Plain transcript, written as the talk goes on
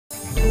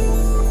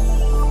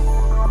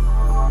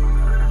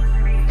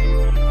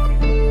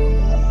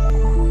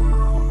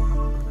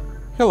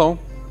Hello,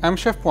 I'm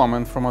Chef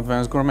Plumman from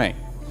Advanced Gourmet.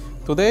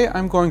 Today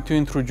I'm going to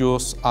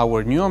introduce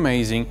our new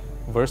amazing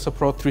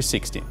VersaPro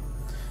 360.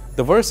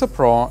 The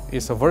VersaPro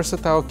is a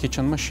versatile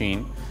kitchen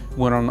machine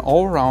with an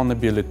all-round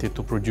ability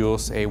to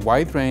produce a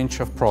wide range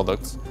of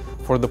products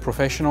for the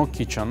professional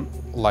kitchen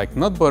like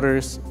nut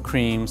butters,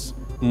 creams,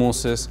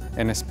 mousses,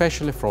 and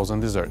especially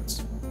frozen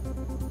desserts.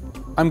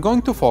 I'm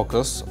going to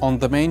focus on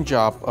the main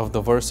job of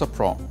the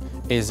VersaPro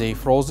as a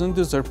frozen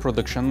dessert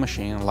production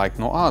machine like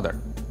no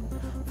other.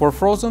 For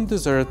frozen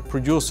dessert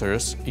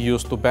producers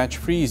used to batch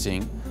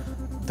freezing,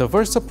 the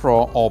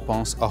VersaPro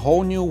opens a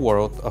whole new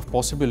world of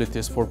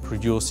possibilities for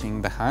producing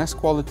the highest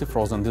quality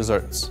frozen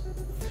desserts.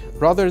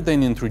 Rather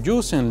than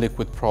introducing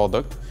liquid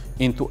product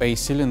into a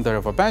cylinder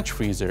of a batch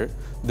freezer,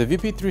 the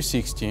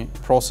VP360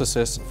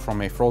 processes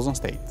from a frozen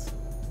state.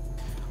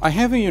 I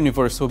have a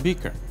universal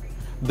beaker.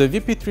 The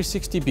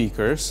VP360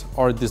 beakers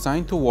are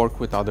designed to work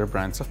with other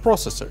brands of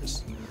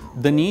processors.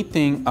 The neat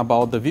thing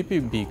about the VP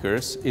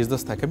beakers is the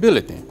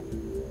stackability.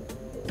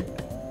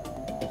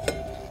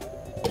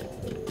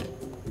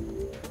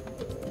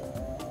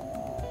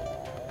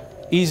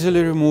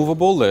 Easily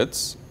removable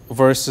lids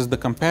versus the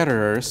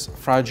competitor's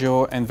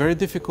fragile and very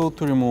difficult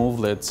to remove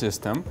lid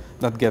system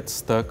that gets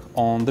stuck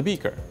on the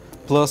beaker.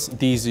 Plus,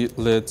 these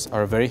lids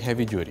are very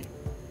heavy duty.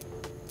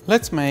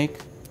 Let's make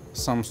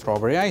some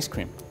strawberry ice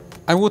cream.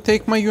 I will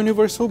take my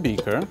universal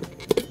beaker,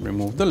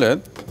 remove the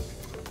lid,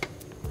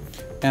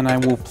 and I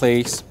will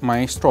place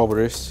my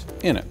strawberries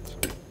in it.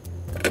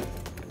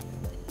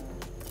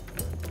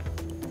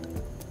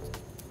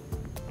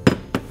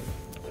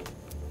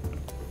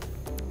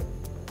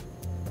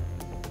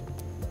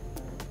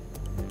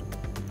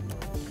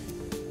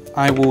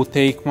 I will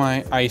take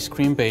my ice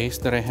cream base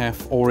that I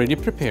have already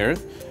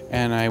prepared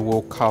and I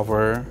will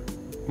cover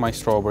my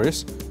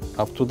strawberries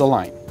up to the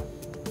line.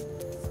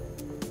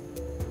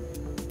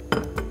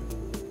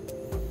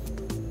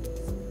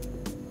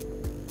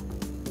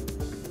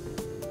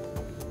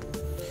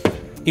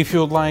 If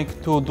you'd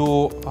like to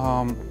do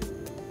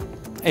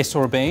a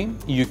sorbet,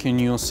 you can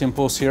use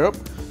simple syrup,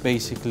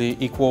 basically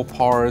equal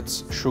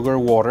parts sugar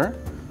water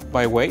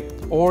by weight,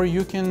 or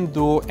you can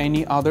do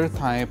any other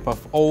type of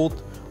oat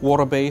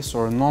water base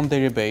or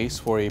non-dairy base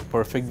for a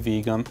perfect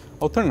vegan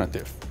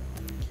alternative.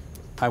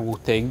 I will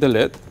take the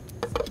lid,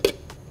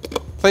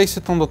 place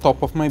it on the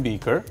top of my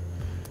beaker,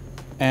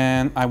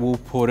 and I will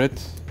put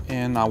it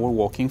in our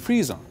walk-in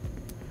freezer.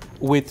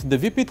 With the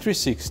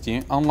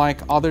VP360, unlike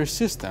other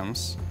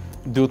systems,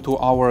 due to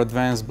our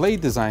advanced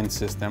blade design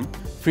system,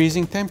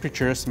 freezing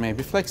temperatures may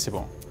be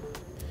flexible.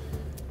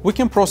 We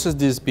can process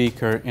this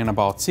beaker in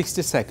about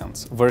 60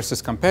 seconds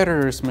versus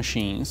competitors'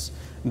 machines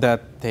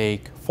that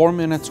take 4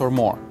 minutes or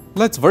more.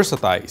 Let's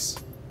versatize.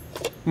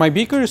 My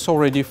beaker is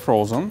already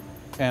frozen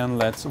and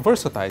let's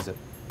versatize it.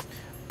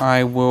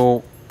 I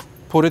will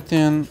put it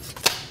in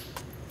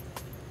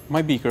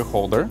my beaker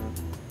holder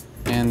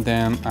and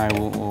then I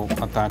will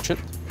attach it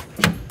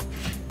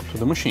to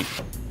the machine.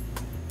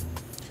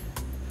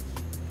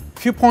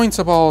 Few points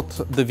about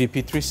the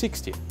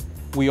VP360.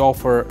 We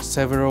offer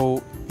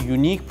several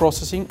unique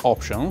processing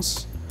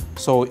options,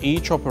 so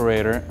each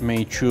operator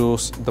may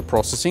choose the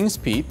processing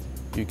speed.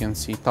 You can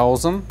see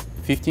 1000,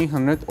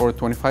 1500 or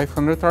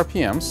 2500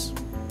 RPMs.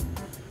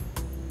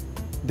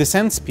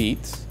 Descent speed,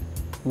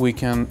 we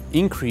can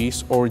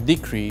increase or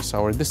decrease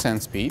our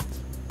descent speed.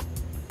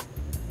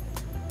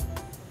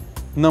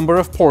 Number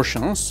of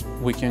portions,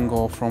 we can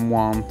go from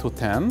 1 to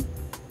 10.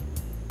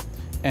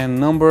 And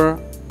number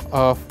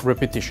of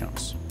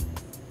repetitions.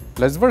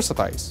 Let's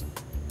versatize.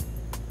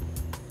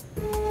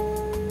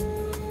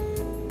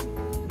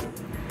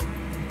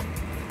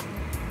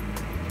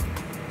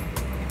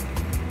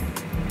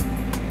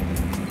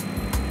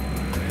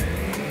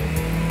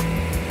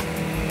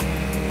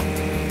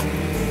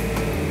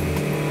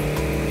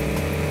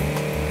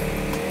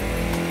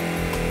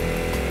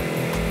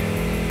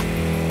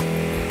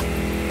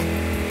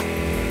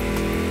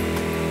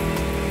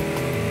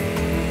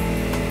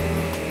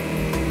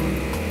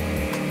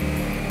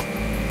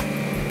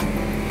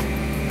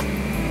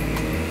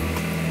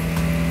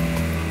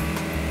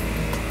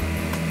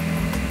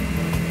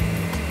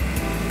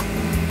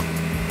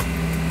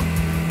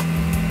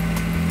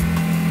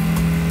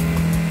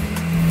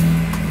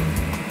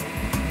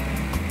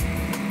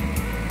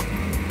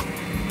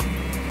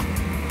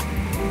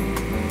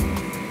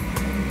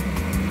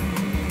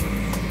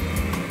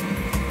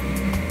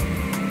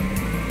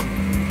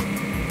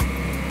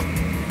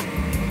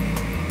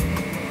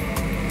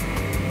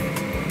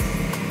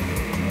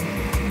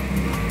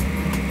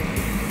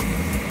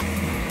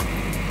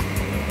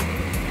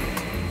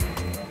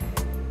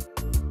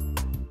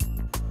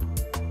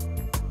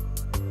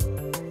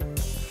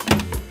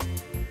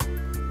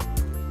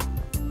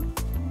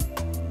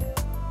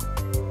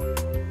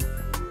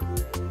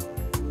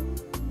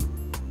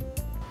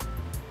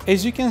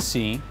 As you can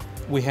see,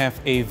 we have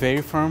a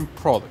very firm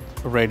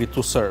product ready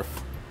to serve.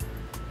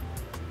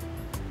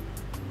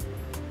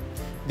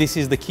 This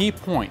is the key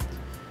point.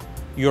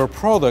 Your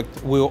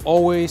product will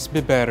always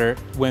be better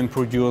when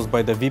produced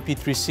by the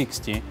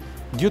VP360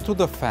 due to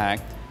the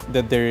fact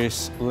that there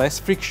is less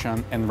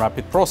friction and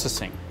rapid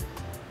processing.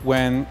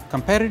 When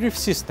competitive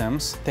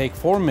systems take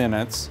 4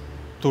 minutes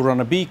to run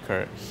a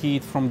beaker,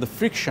 heat from the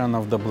friction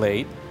of the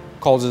blade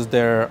causes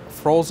their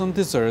frozen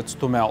desserts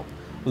to melt,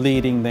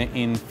 leading the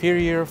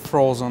inferior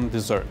frozen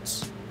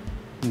desserts.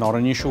 Not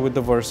an issue with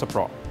the Versa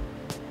Pro.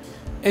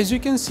 As you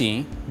can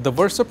see, the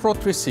Versa Pro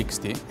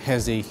 360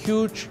 has a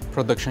huge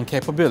production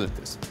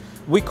capabilities.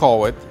 We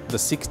call it the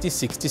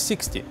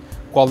 60-60-60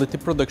 quality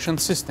production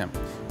system.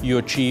 You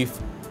achieve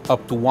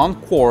up to 1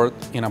 quart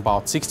in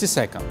about 60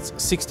 seconds,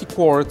 60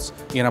 quarts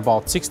in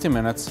about 60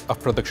 minutes of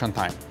production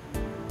time.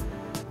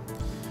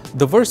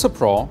 The Versa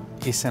Pro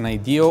is an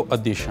ideal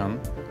addition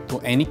to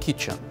any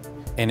kitchen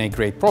and a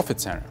great profit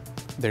center.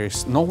 There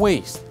is no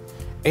waste.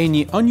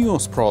 Any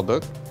unused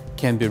product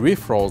can be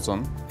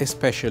refrozen,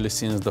 especially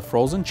since the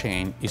frozen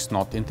chain is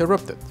not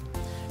interrupted.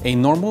 A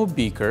normal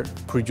beaker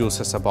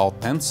produces about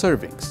 10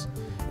 servings,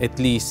 at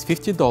least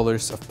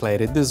 $50 of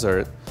plated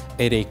dessert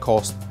at a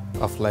cost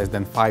of less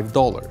than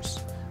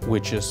 $5,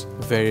 which is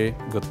very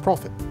good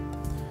profit.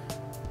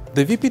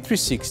 The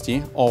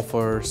VP360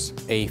 offers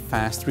a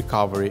fast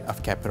recovery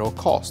of capital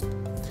cost,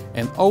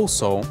 and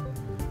also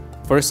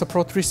Versa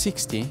Pro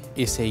 360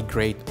 is a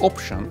great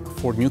option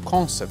for new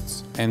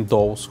concepts and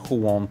those who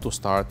want to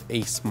start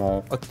a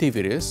small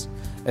activities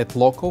at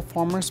local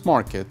farmers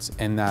markets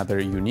and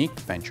other unique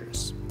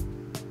ventures.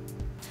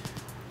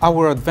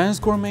 Our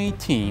Advanced Gourmet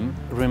team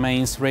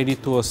remains ready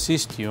to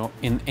assist you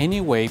in any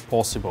way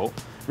possible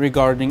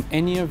regarding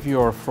any of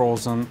your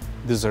frozen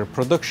dessert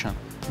production,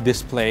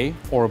 display,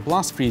 or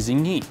blast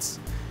freezing needs.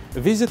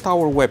 Visit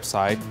our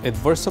website at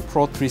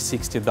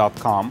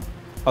versapro360.com,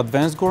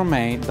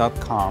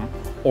 advancedgourmet.com,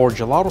 or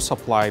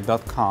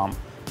gelatosupply.com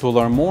to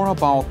learn more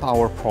about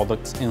our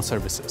products and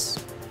services.